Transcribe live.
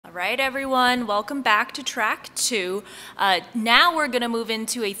All right, everyone, welcome back to track 2. Now we're going to move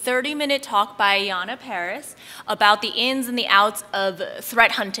into a 30-minute talk by Yianna Paris about the ins and the outs of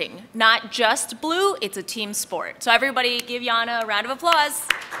threat hunting. Not just blue, it's a team sport. So everybody give Yianna a round of applause.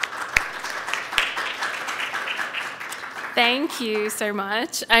 Thank you so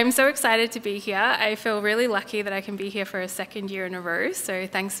much. I'm so excited to be here. I feel really lucky that I can be here for a second year in a row, so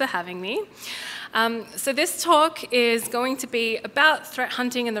thanks for having me. So this talk is going to be about threat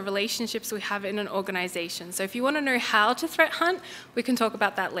hunting and the relationships we have in an organization. So if you want to know how to threat hunt, we can talk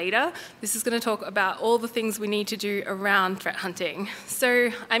about that later. This is going to talk about all the things we need to do around threat hunting.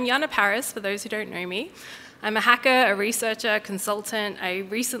 So I'm Yianna Paris, for those who don't know me. I'm a hacker, a researcher, consultant. I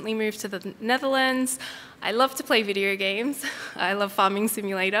recently moved to the Netherlands. I love to play video games. I love Farming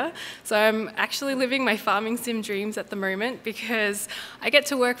Simulator. So I'm actually living my farming sim dreams at the moment because I get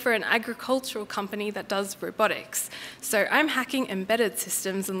to work for an agricultural company that does robotics. So I'm hacking embedded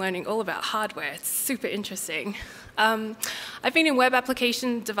systems and learning all about hardware. It's super interesting. I've been in web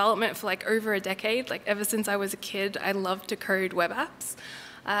application development for like over a decade. Like ever since I was a kid, I loved to code web apps.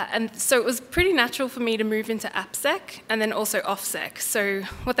 And so it was pretty natural for me to move into AppSec and then also OffSec. So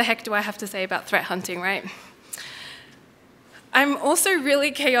what the heck do I have to say about threat hunting, right? I'm also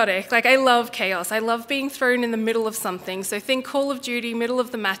really chaotic. Like, I love chaos. I love being thrown in the middle of something. So think Call of Duty, middle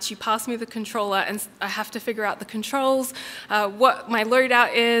of the match, you pass me the controller and I have to figure out the controls, what my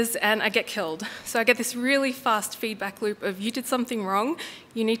loadout is, and I get killed. So I get this really fast feedback loop of you did something wrong,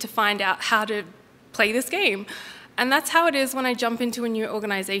 you need to find out how to play this game. And that's how it is when I jump into a new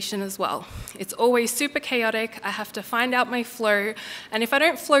organization as well. It's always super chaotic. I have to find out my flow. And if I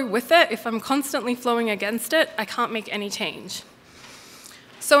don't flow with it, if I'm constantly flowing against it, I can't make any change.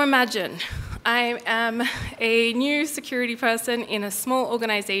 So imagine I am a new security person in a small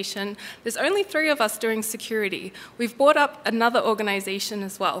organization. There's only 3 of us doing security. We've bought up another organization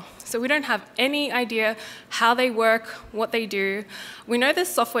as well. So we don't have any idea how they work, what they do. We know there's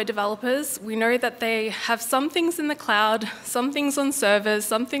software developers. We know that they have some things in the cloud, some things on servers,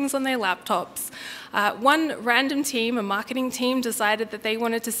 some things on their laptops. One random team, a marketing team, decided that they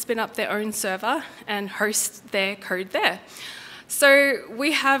wanted to spin up their own server and host their code there. So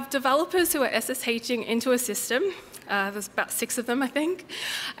we have developers who are SSHing into a system. There's about 6 of them, I think.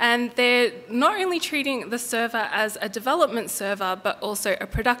 And they're not only treating the server as a development server, but also a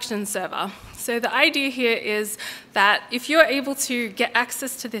production server. So the idea here is that if you're able to get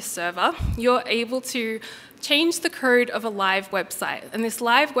access to this server, you're able to change the code of a live website. And this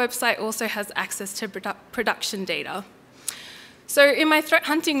live website also has access to production data. So in my threat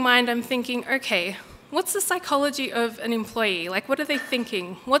hunting mind, I'm thinking, okay, what's the psychology of an employee? Like, what are they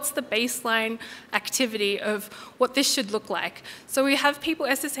thinking? What's the baseline activity of what this should look like? So we have people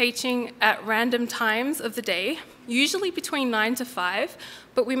SSHing at random times of the day, usually between 9 to 5,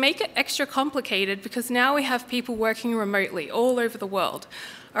 but we make it extra complicated because now we have people working remotely all over the world.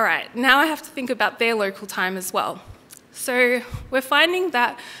 All right, now I have to think about their local time as well. So we're finding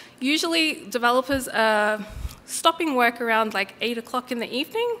that usually developers are stopping work around like 8 o'clock in the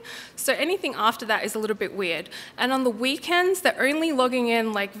evening, so anything after that is a little bit weird. And on the weekends, they're only logging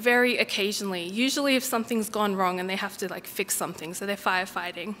in like very occasionally, usually if something's gone wrong and they have to like fix something, so they're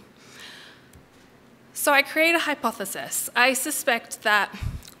firefighting. So I create a hypothesis. I suspect that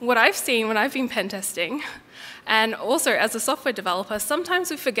what I've seen when I've been pen testing, and also as a software developer,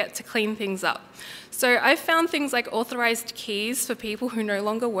 sometimes we forget to clean things up. So I've found things like authorized keys for people who no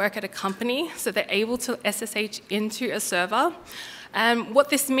longer work at a company, so they're able to SSH into a server. And what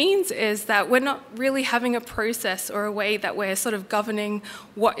this means is that we're not really having a process or a way that we're sort of governing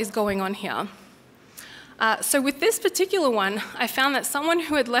what is going on here. So with this particular one, I found that someone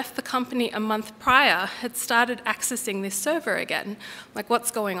who had left the company a month prior had started accessing this server again. Like,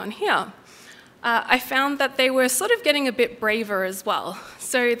 what's going on here? I found that they were sort of getting a bit braver as well.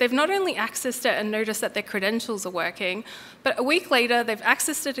 So they've not only accessed it and noticed that their credentials are working, but a week later they've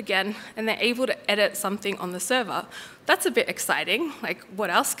accessed it again and they're able to edit something on the server. That's a bit exciting. Like,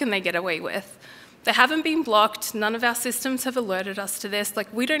 what else can they get away with? They haven't been blocked. None of our systems have alerted us to this.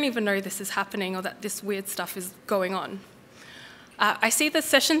 Like, we don't even know this is happening or that this weird stuff is going on. I see that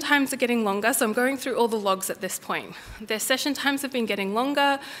session times are getting longer, so I'm going through all the logs at this point. Their session times have been getting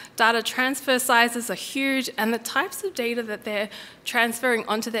longer, data transfer sizes are huge, and the types of data that they're transferring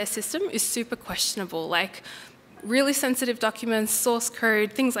onto their system is super questionable, like really sensitive documents, source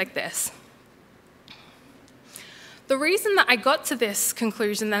code, things like this. The reason that I got to this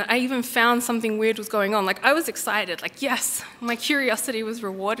conclusion, that I even found something weird was going on, like I was excited, like yes, my curiosity was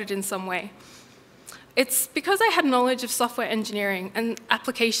rewarded in some way. It's because I had knowledge of software engineering and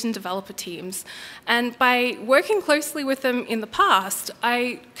application developer teams. And by working closely with them in the past,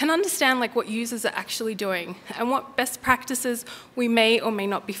 I can understand what users are actually doing and what best practices we may or may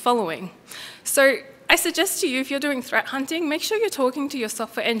not be following. So I suggest to you, if you're doing threat hunting, make sure you're talking to your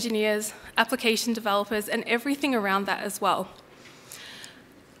software engineers, application developers, and everything around that as well.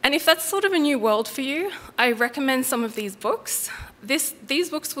 And if that's sort of a new world for you, I recommend some of these books. These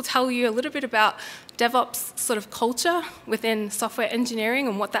books will tell you a little bit about DevOps sort of culture within software engineering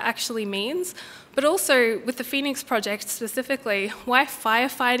and what that actually means, but also with the Phoenix Project specifically, why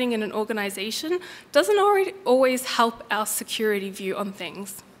firefighting in an organization doesn't always help our security view on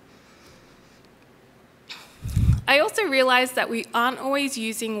things. I also realized that we aren't always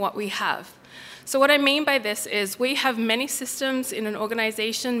using what we have. So what I mean by this is we have many systems in an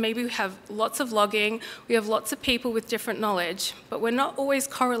organization, maybe we have lots of logging, we have lots of people with different knowledge, but we're not always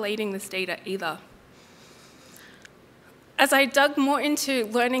correlating this data either. As I dug more into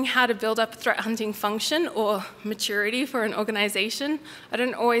learning how to build up a threat hunting function or maturity for an organization, I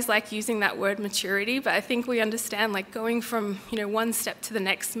don't always like using that word maturity, but I think we understand going from one step to the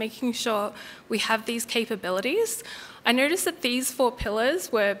next, making sure we have these capabilities. I noticed that these 4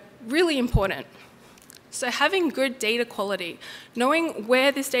 pillars were really important. So having good data quality, knowing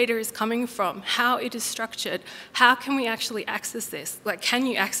where this data is coming from, how it is structured, how can we actually access this? Can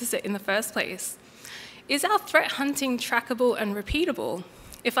you access it in the first place? Is our threat hunting trackable and repeatable?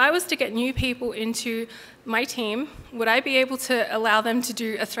 If I was to get new people into my team, would I be able to allow them to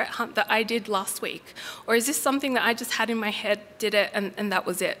do a threat hunt that I did last week? Or is this something that I just had in my head, did it, and that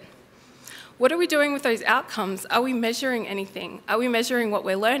was it? What are we doing with those outcomes? Are we measuring anything? Are we measuring what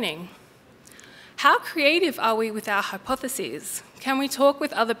we're learning? How creative are we with our hypotheses? Can we talk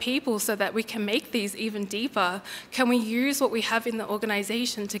with other people so that we can make these even deeper? Can we use what we have in the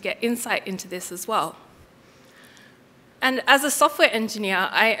organization to get insight into this as well? And as a software engineer,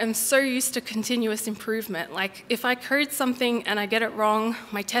 I am so used to continuous improvement. If I code something and I get it wrong,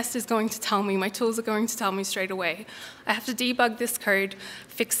 my test is going to tell me, my tools are going to tell me straight away. I have to debug this code,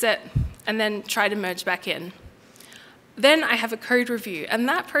 fix it, and then try to merge back in. Then I have a code review, and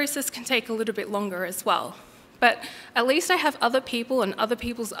that process can take a little bit longer as well. But at least I have other people and other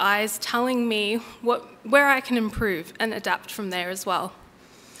people's eyes telling me where I can improve and adapt from there as well.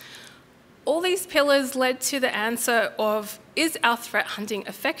 All these pillars led to the answer of, is our threat hunting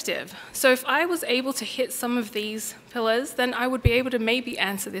effective? So if I was able to hit some of these pillars, then I would be able to maybe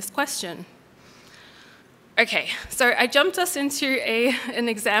answer this question. Okay, so I jumped us into an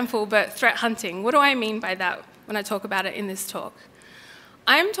example, but threat hunting. What do I mean by that when I talk about it in this talk?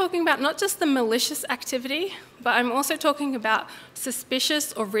 I'm talking about not just the malicious activity, but I'm also talking about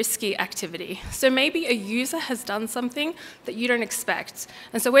suspicious or risky activity. So maybe a user has done something that you don't expect,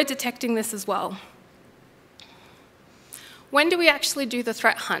 and so we're detecting this as well. When do we actually do the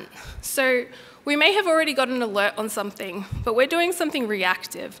threat hunt? So we may have already got an alert on something, but we're doing something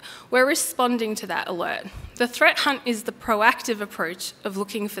reactive. We're responding to that alert. The threat hunt is the proactive approach of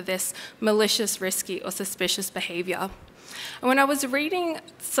looking for this malicious, risky, or suspicious behavior. And when I was reading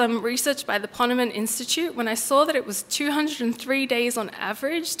some research by the Ponemon Institute, when I saw that it was 203 days on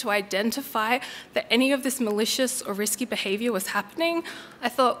average to identify that any of this malicious or risky behavior was happening, I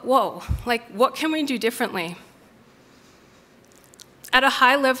thought, whoa, what can we do differently? At a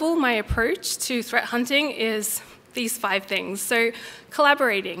high level, my approach to threat hunting is these 5 things. So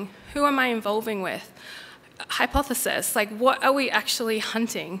collaborating, who am I involving with? Hypothesis, what are we actually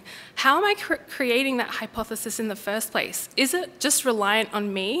hunting? How am I creating that hypothesis in the first place? Is it just reliant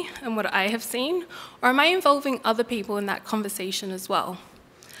on me and what I have seen? Or am I involving other people in that conversation as well?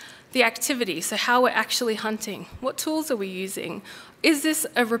 The activity, so how we're actually hunting. What tools are we using? Is this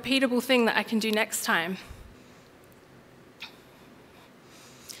a repeatable thing that I can do next time?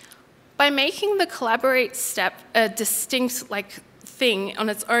 By making the collaborate step a distinct thing on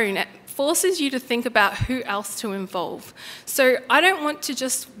its own, it forces you to think about who else to involve. So I don't want to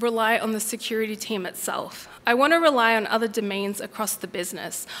just rely on the security team itself. I want to rely on other domains across the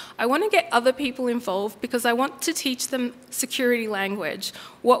business. I want to get other people involved because I want to teach them security language,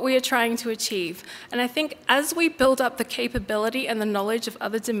 what we are trying to achieve. And I think as we build up the capability and the knowledge of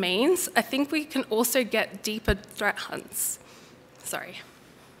other domains, I think we can also get deeper threat hunts. Sorry.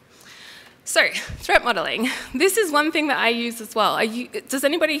 So, threat modeling. This is one thing that I use as well. Does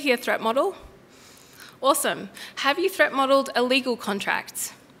anybody here threat model? Awesome. Have you threat modeled a legal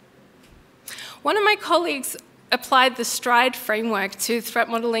contract? One of my colleagues applied the STRIDE framework to threat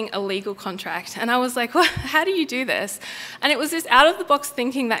modeling a legal contract. And I was like, well, how do you do this? And it was this out-of-the-box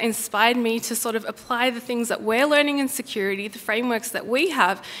thinking that inspired me to sort of apply the things that we're learning in security, the frameworks that we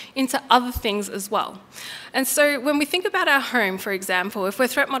have, into other things as well. And so when we think about our home, for example, if we're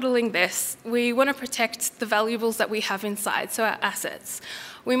threat modeling this, we want to protect the valuables that we have inside, so our assets.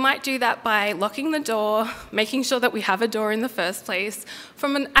 We might do that by locking the door, making sure that we have a door in the first place,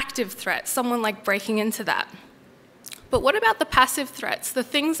 from an active threat, someone like breaking into that. But what about the passive threats, the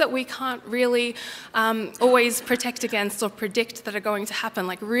things that we can't really always protect against or predict that are going to happen,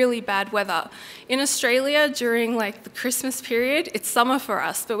 like really bad weather? In Australia, during like the Christmas period, it's summer for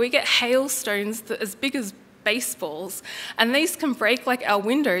us, but we get hailstones that as big as baseballs, and these can break like our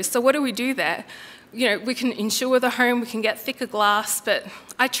windows. So what do we do there? You know, we can insure the home, we can get thicker glass, but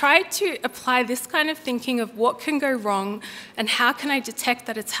I tried to apply this kind of thinking of what can go wrong and how can I detect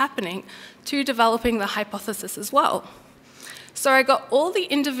that it's happening to developing the hypothesis as well. So I got all the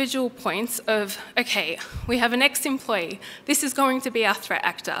individual points of, okay, we have an ex-employee, this is going to be our threat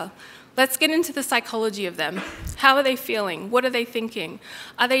actor. Let's get into the psychology of them. How are they feeling? What are they thinking?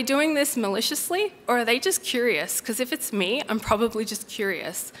 Are they doing this maliciously, or are they just curious? Because if it's me, I'm probably just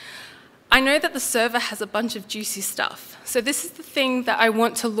curious. I know that the server has a bunch of juicy stuff, so this is the thing that I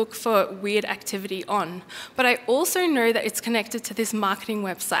want to look for weird activity on. But I also know that it's connected to this marketing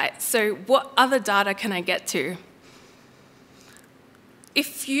website, so what other data can I get to?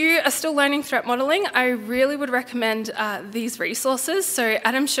 If you are still learning threat modeling, I really would recommend these resources. So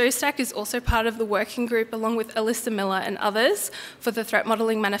Adam Shostak is also part of the working group along with Alyssa Miller and others for the Threat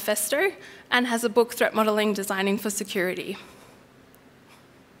Modeling Manifesto, and has a book, Threat Modeling, Designing for Security.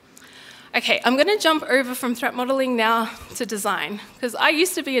 Okay, I'm going to jump over from threat modeling now to design, because I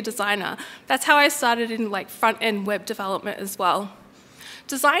used to be a designer. That's how I started in like front-end web development as well.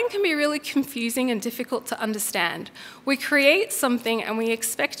 Design can be really confusing and difficult to understand. We create something and we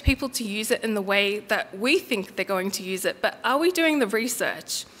expect people to use it in the way that we think they're going to use it, but are we doing the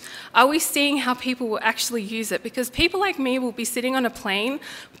research? Are we seeing how people will actually use it? Because people like me will be sitting on a plane,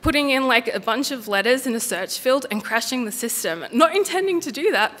 putting in like a bunch of letters in a search field and crashing the system. Not intending to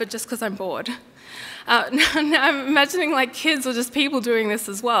do that, but just because I'm bored. Now I'm imagining like kids or just people doing this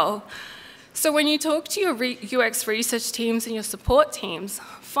as well. So when you talk to your UX research teams and your support teams,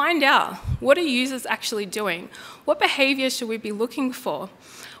 find out, what are users actually doing? What behavior should we be looking for?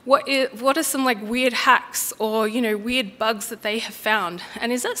 What are some like weird hacks or weird bugs that they have found?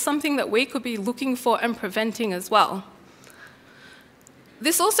 And is that something that we could be looking for and preventing as well?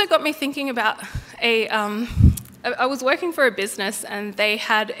 This also got me thinking about I was working for a business and they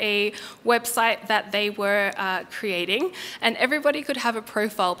had a website that they were creating, and everybody could have a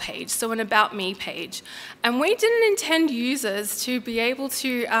profile page, so an About Me page. And we didn't intend users to be able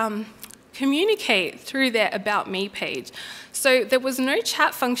to communicate through their About Me page. So there was no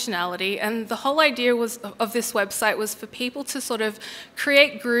chat functionality, and the whole idea of this website was for people to sort of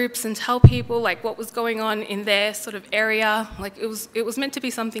create groups and tell people like what was going on in their sort of area. Like it was meant to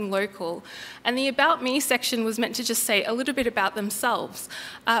be something local. And the About Me section was meant to just say a little bit about themselves.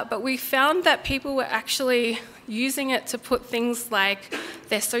 But we found that people were actually using it to put things like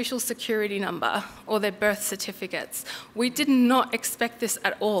their social security number or their birth certificates. We did not expect this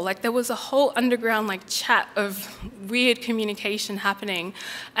at all. Like there was a whole underground like chat of weird communication happening.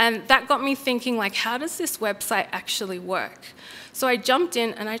 And that got me thinking like, how does this website actually work? So I jumped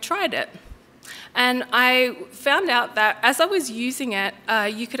in and I tried it. And I found out that as I was using it,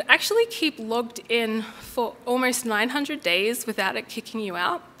 you could actually keep logged in for almost 900 days without it kicking you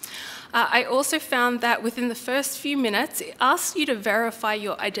out. I also found that within the first few minutes, it asks you to verify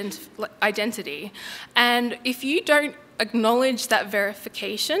your identity. And if you don't acknowledge that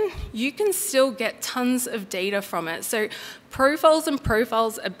verification, you can still get tons of data from it. So profiles and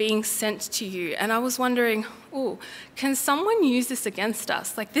profiles are being sent to you. And I was wondering, oh, can someone use this against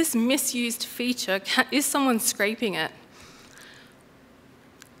us? Like this misused feature, is someone scraping it?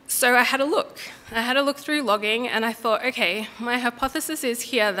 So I had a look. I had a look through logging and I thought, okay, my hypothesis is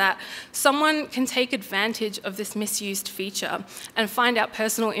here that someone can take advantage of this misused feature and find out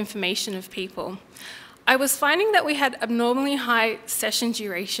personal information of people. I was finding that we had abnormally high session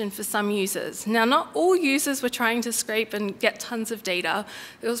duration for some users. Now, not all users were trying to scrape and get tons of data.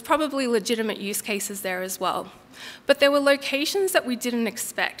 There was probably legitimate use cases there as well. But there were locations that we didn't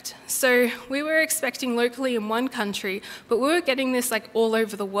expect. So we were expecting locally in one country, but we were getting this like all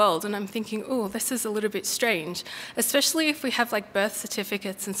over the world. And I'm thinking, oh, this is a little bit strange, especially if we have like birth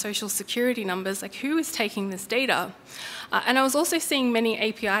certificates and social security numbers, like who is taking this data? And I was also seeing many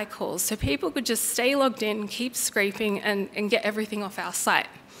API calls, so people could just stay logged in, keep scraping, and get everything off our site.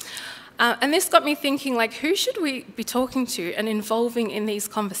 And this got me thinking, like, who should we be talking to and involving in these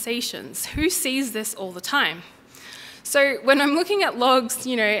conversations? Who sees this all the time? So when I'm looking at logs,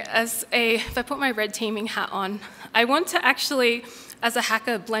 you know, if I put my red teaming hat on, I want to actually, as a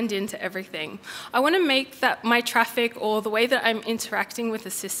hacker, blend into everything. I want to make that my traffic or the way that I'm interacting with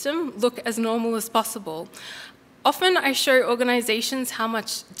the system look as normal as possible. Often I show organizations how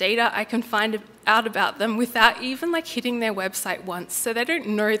much data I can find out about them without even like hitting their website once, so they don't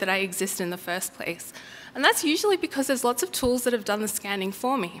know that I exist in the first place. And that's usually because there's lots of tools that have done the scanning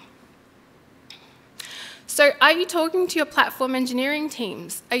for me. So are you talking to your platform engineering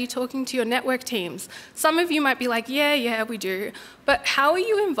teams? Are you talking to your network teams? Some of you might be like, yeah, we do. But how are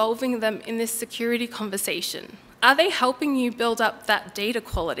you involving them in this security conversation? Are they helping you build up that data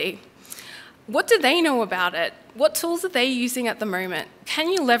quality? What do they know about it? What tools are they using at the moment? Can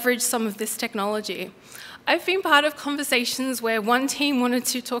you leverage some of this technology? I've been part of conversations where one team wanted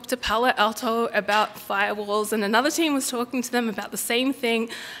to talk to Palo Alto about firewalls and another team was talking to them about the same thing.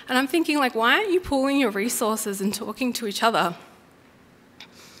 And I'm thinking, like, why aren't you pooling your resources and talking to each other?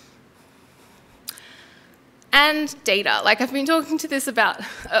 And data. Like, I've been talking to this about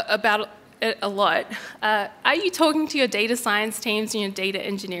it a lot. Are you talking to your data science teams and your data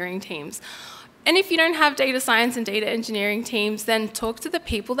engineering teams? And if you don't have data science and data engineering teams, then talk to the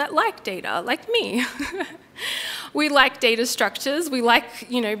people that like data, like me. We like data structures. We like,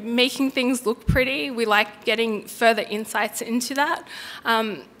 you know, making things look pretty. We like getting further insights into that.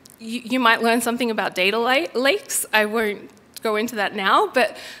 You might learn something about data lakes. I won't go into that now,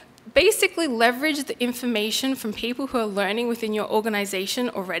 but basically leverage the information from people who are learning within your organization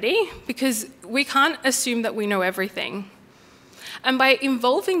already, because we can't assume that we know everything. And by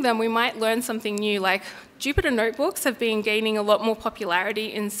involving them, we might learn something new, like Jupyter Notebooks have been gaining a lot more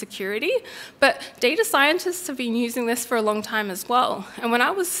popularity in security, but data scientists have been using this for a long time as well. And when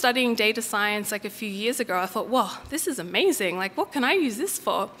I was studying data science like a few years ago, I thought, wow, this is amazing. Like, what can I use this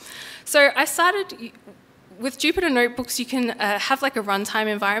for? So I started. With Jupyter Notebooks, you can have like a runtime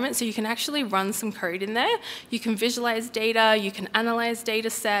environment, so you can actually run some code in there. You can visualize data, you can analyze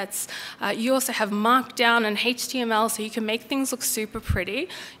data sets. You also have Markdown and HTML, so you can make things look super pretty.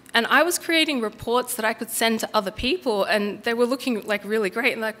 And I was creating reports that I could send to other people, and they were looking like really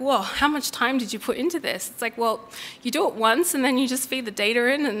great. And like, whoa, how much time did you put into this? It's like, well, you do it once, and then you just feed the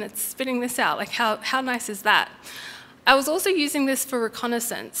data in, and it's spitting this out. Like, how nice is that? I was also using this for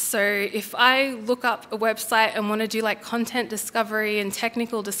reconnaissance. So if I look up a website and want to do like content discovery and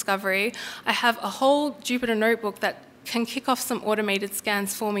technical discovery, I have a whole Jupyter Notebook that can kick off some automated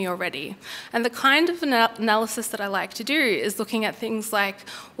scans for me already. And the kind of analysis that I like to do is looking at things like,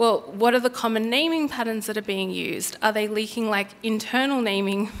 well, what are the common naming patterns that are being used? Are they leaking like internal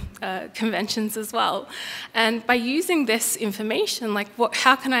naming conventions as well? And by using this information, like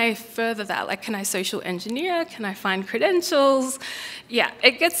how can I further that? Like, can I social engineer? Can I find credentials? Yeah,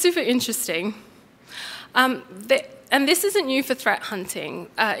 it gets super interesting. And this isn't new for threat hunting.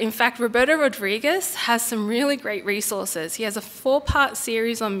 In fact, Roberto Rodriguez has some really great resources. He has a 4-part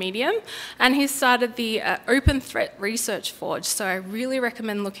series on Medium, and he started the Open Threat Research Forge, so I really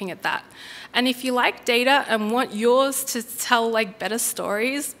recommend looking at that. And if you like data and want yours to tell like better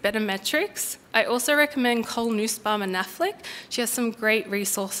stories, better metrics, I also recommend Cole Nussbaum-Knaflic. She has some great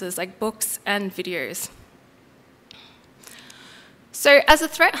resources like books and videos. So as a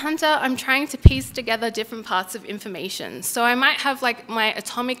threat hunter, I'm trying to piece together different parts of information. So I might have like my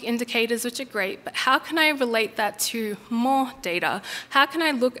atomic indicators, which are great, but how can I relate that to more data? How can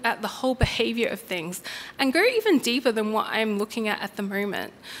I look at the whole behavior of things and go even deeper than what I'm looking at the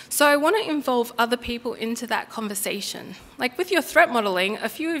moment? So I want to involve other people into that conversation. Like with your threat modeling, a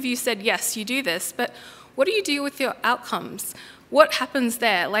few of you said, yes, you do this, but what do you do with your outcomes? What happens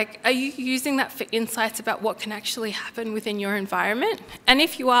there? Like, are you using that for insights about what can actually happen within your environment? And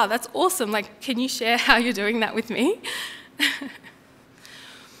if you are, that's awesome. Like, can you share how you're doing that with me?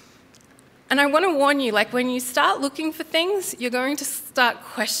 And I want to warn you, like, when you start looking for things, you're going to start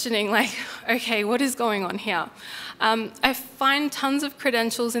questioning, like, okay, what is going on here? I find tons of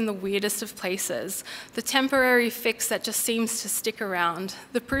credentials in the weirdest of places. The temporary fix that just seems to stick around.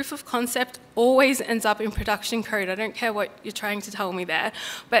 The proof of concept always ends up in production code. I don't care what you're trying to tell me there,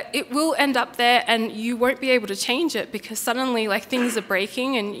 but it will end up there and you won't be able to change it because suddenly like things are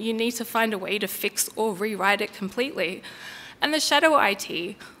breaking and you need to find a way to fix or rewrite it completely. And the shadow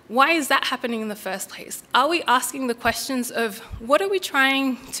IT, why is that happening in the first place? Are we asking the questions of what are we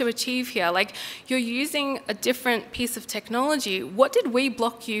trying to achieve here? Like, you're using a different piece of technology. What did we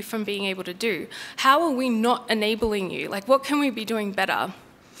block you from being able to do? How are we not enabling you? Like, what can we be doing better?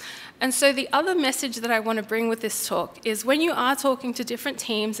 And so the other message that I want to bring with this talk is when you are talking to different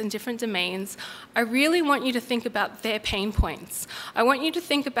teams and different domains, I really want you to think about their pain points. I want you to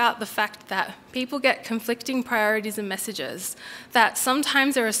think about the fact that people get conflicting priorities and messages, that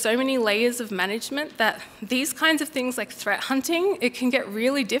sometimes there are so many layers of management that these kinds of things like threat hunting, it can get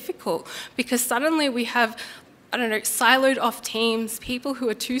really difficult because suddenly we have siloed off teams, people who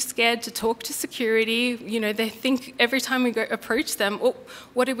are too scared to talk to security. They think every time we go approach them, oh,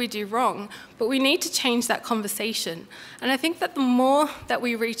 what did we do wrong? But we need to change that conversation. And I think that the more that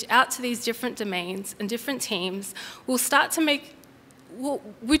we reach out to these different domains and different teams, we'll start to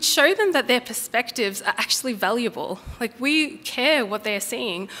we'd show them that their perspectives are actually valuable. Like, we care what they're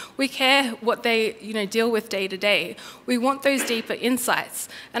seeing. We care what they, deal with day to day. We want those deeper insights.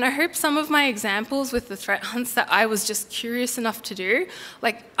 And I hope some of my examples with the threat hunts that I was just curious enough to do,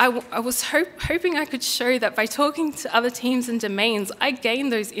 like, I was hoping I could show that by talking to other teams and domains, I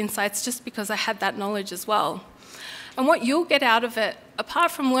gained those insights just because I had that knowledge as well. And what you'll get out of it,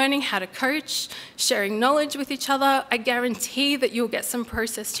 apart from learning how to coach, sharing knowledge with each other, I guarantee that you'll get some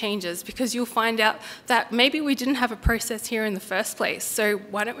process changes because you'll find out that maybe we didn't have a process here in the first place, so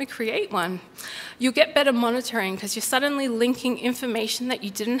why don't we create one? You'll get better monitoring because you're suddenly linking information that you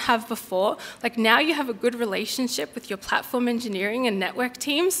didn't have before. Like, now you have a good relationship with your platform engineering and network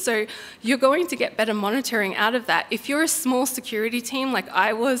teams, so you're going to get better monitoring out of that. If you're a small security team like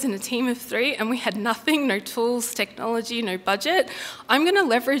I was in a team of 3 and we had nothing, no tools, technology, no budget, I'm going to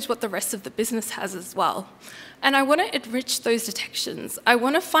leverage what the rest of the business has as well. And I want to enrich those detections. I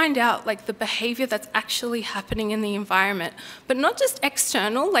want to find out the behavior that's actually happening in the environment, but not just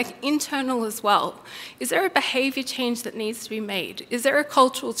external, internal as well. Is there a behavior change that needs to be made? Is there a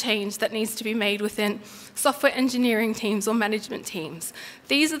cultural change that needs to be made within software engineering teams or management teams?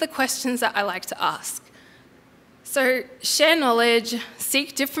 These are the questions that I like to ask. So share knowledge,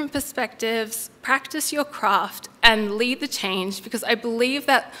 seek different perspectives, practice your craft, and lead the change, because I believe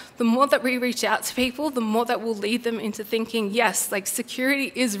that the more that we reach out to people, the more that will lead them into thinking, yes,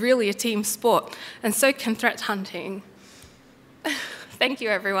 security is really a team sport, and so can threat hunting. Thank you,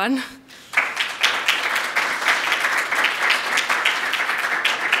 everyone.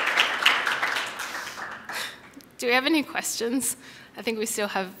 Do we have any questions? I think we still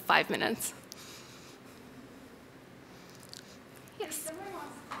have 5 minutes.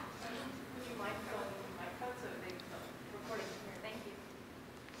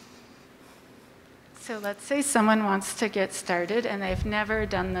 So let's say someone wants to get started and they've never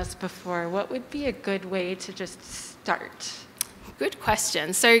done this before. What would be a good way to just start? Good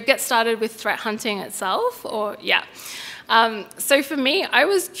question. So get started with threat hunting itself, or yeah. So for me, I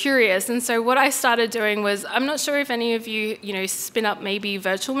was curious, and so what I started doing was, I'm not sure if any of you, spin up maybe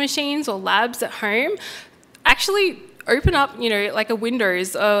virtual machines or labs at home. Actually, open up, a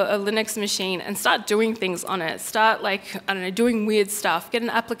Windows or a Linux machine and start doing things on it. Start, doing weird stuff. Get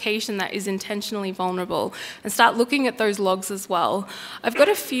an application that is intentionally vulnerable and start looking at those logs as well. I've got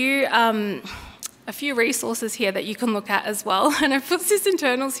a few resources here that you can look at as well. And I've put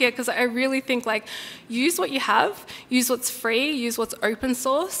sysinternals here because I really think, use what you have, use what's free, use what's open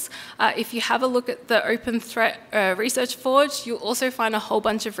source. If you have a look at the Open Threat Research Forge, you'll also find a whole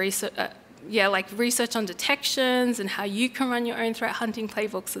bunch of research on detections and how you can run your own threat hunting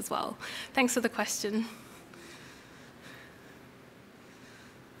playbooks as well. Thanks for the question.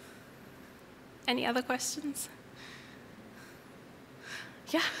 Any other questions?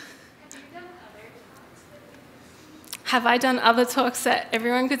 Yeah. Have I done other talks that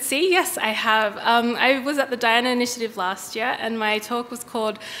everyone could see? Yes, I have. I was at the Diana Initiative last year, and my talk was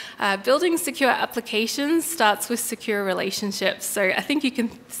called Building Secure Applications Starts with Secure Relationships. So I think you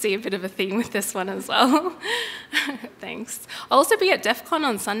can see a bit of a theme with this one as well. Thanks. I'll also be at DEF CON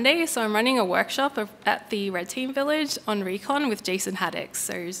on Sunday, so I'm running a workshop at the Red Team Village on Recon with Jason Haddock,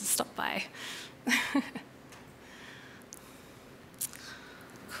 so just stop by.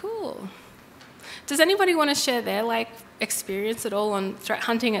 Cool. Does anybody want to share their experience at all on threat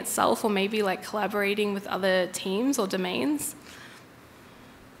hunting itself, or maybe collaborating with other teams or domains?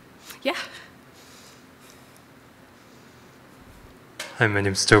 Yeah. Hi, my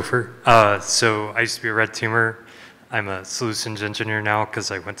name's Topher. So I used to be a red teamer. I'm a solutions engineer now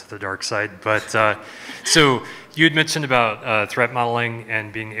because I went to the dark side. But so you had mentioned about threat modeling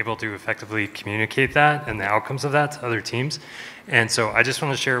and being able to effectively communicate that and the outcomes of that to other teams. And so I just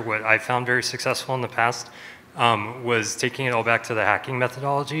want to share what I found very successful in the past was taking it all back to the hacking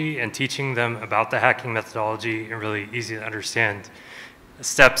methodology and teaching them about the hacking methodology and really easy to understand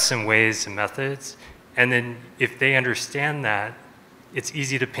steps and ways and methods. And then if they understand that, it's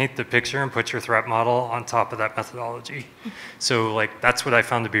easy to paint the picture and put your threat model on top of that methodology. So like that's what I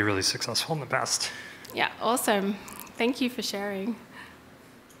found to be really successful in the past. Yeah, awesome. Thank you for sharing.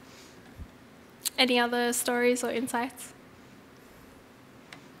 Any other stories or insights?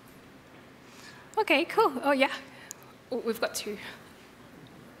 Okay, cool. Oh, yeah. Oh, we've got two.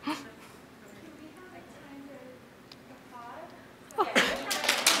 Oh.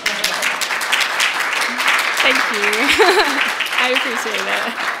 Thank you. I appreciate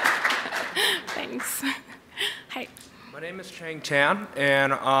it. Thanks. Hi. My name is Chang Tan,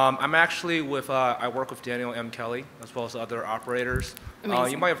 and I'm actually with, I work with Daniel M. Kelly, as well as other operators.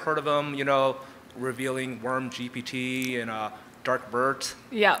 You might have heard of them, you know, revealing Worm GPT and Dark Bert.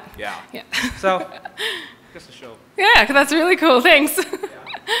 Yeah. Yeah. Yeah. So, just to show. Yeah, that's really cool. Thanks.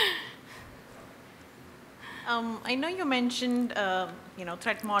 I know you mentioned, you know,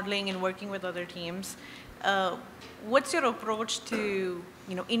 threat modeling and working with other teams. What's your approach to,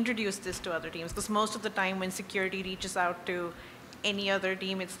 you know, introduce this to other teams? Because most of the time when security reaches out to any other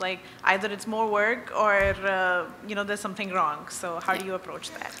team, it's like either it's more work or, you know, there's something wrong. So how do you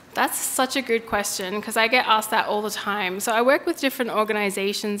approach that? That's such a good question because I get asked that all the time. So I work with different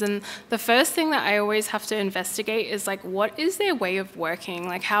organizations, and the first thing that I always have to investigate is like, what is their way of working?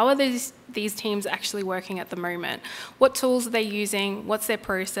 Like, how are these teams actually working at the moment? What tools are they using? What's their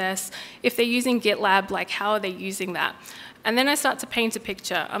process? If they're using GitLab, like how are they using that? And then I start to paint a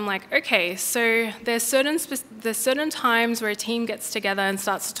picture. I'm like, okay, so there's certain times where a team gets together and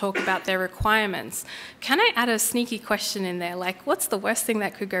starts to talk about their requirements. Can I add a sneaky question in there, like, what's the worst thing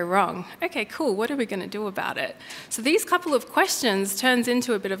that could go wrong? Okay, cool, what are we gonna do about it? So these couple of questions turns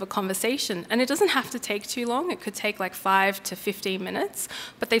into a bit of a conversation, and it doesn't have to take too long. It could take like 5 to 15 minutes,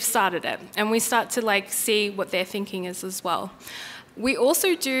 but they've started it. And we start to like see what their thinking is as well. We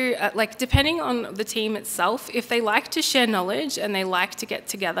also do, like, depending on the team itself, if they like to share knowledge and they like to get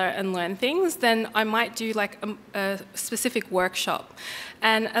together and learn things, then I might do like a specific workshop.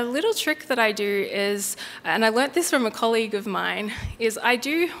 And a little trick that I do is, and I learnt this from a colleague of mine, is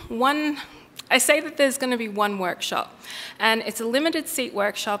I say that there's going to be one workshop, and it's a limited seat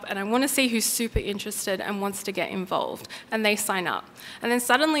workshop, and I want to see who's super interested and wants to get involved, and they sign up. And then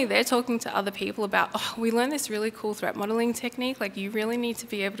suddenly they're talking to other people about, oh, we learned this really cool threat modeling technique, like you really need to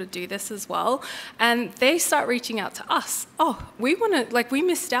be able to do this as well. And they start reaching out to us. Oh, we want to, like, we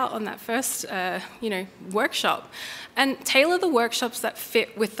missed out on that first, you know, workshop. And tailor the workshops that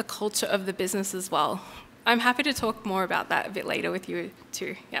fit with the culture of the business as well. I'm happy to talk more about that a bit later with you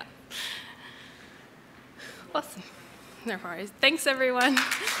too, yeah. Awesome. No worries. Thanks, everyone.